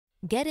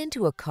Get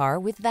into a car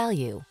with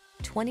value.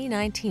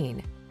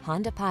 2019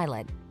 Honda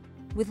Pilot.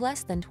 With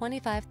less than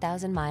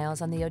 25,000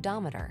 miles on the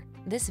odometer,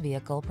 this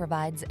vehicle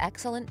provides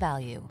excellent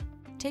value.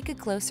 Take a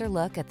closer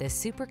look at this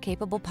super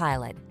capable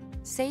Pilot.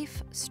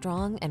 Safe,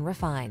 strong, and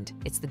refined,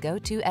 it's the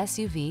go-to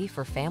SUV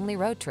for family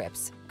road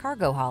trips,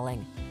 cargo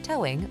hauling,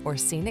 towing, or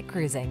scenic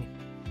cruising.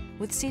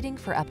 With seating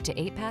for up to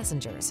 8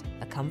 passengers,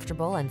 a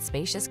comfortable and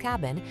spacious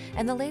cabin,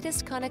 and the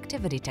latest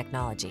connectivity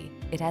technology,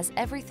 it has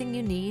everything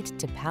you need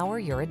to power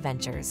your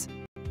adventures.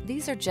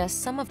 These are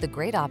just some of the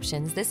great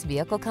options this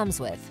vehicle comes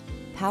with: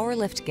 power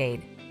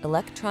liftgate,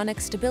 electronic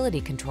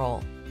stability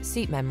control,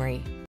 seat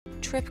memory,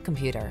 trip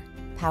computer,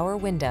 power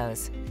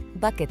windows,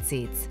 bucket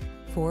seats,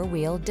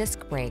 4-wheel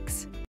disc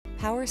brakes,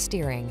 power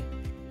steering.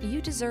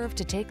 You deserve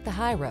to take the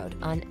high road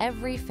on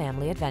every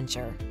family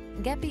adventure.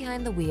 Get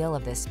behind the wheel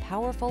of this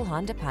powerful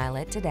Honda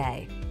Pilot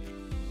today.